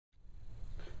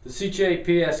The Sicce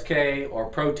PSK or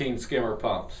protein skimmer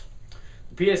pumps.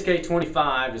 The PSK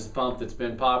 25 is the pump that's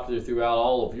been popular throughout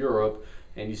all of Europe,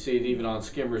 and you see it even on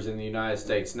skimmers in the United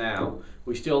States now.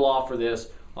 We still offer this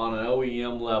on an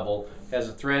OEM level. It has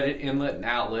a threaded inlet and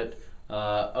outlet.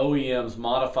 OEMs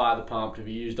modify the pump to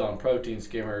be used on protein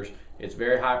skimmers. It's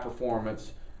very high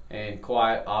performance and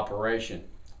quiet operation.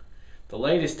 The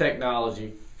latest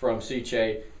technology from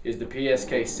Sicce is the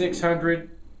PSK 600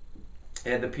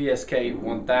 and the PSK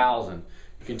 1000.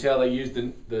 You can tell they use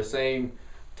the same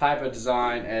type of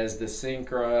design as the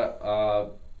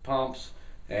Skimmer pumps,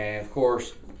 and of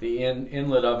course the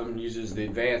inlet of them uses the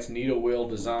advanced needle wheel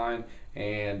design,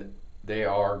 and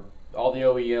all the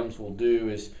OEMs will do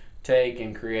is take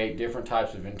and create different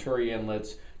types of Venturi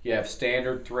inlets. You have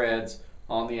standard threads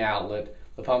on the outlet.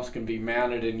 The pumps can be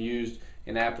mounted and used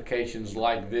in applications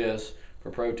like this for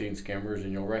protein skimmers,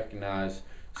 and you'll recognize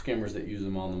skimmers that use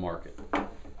them on the market.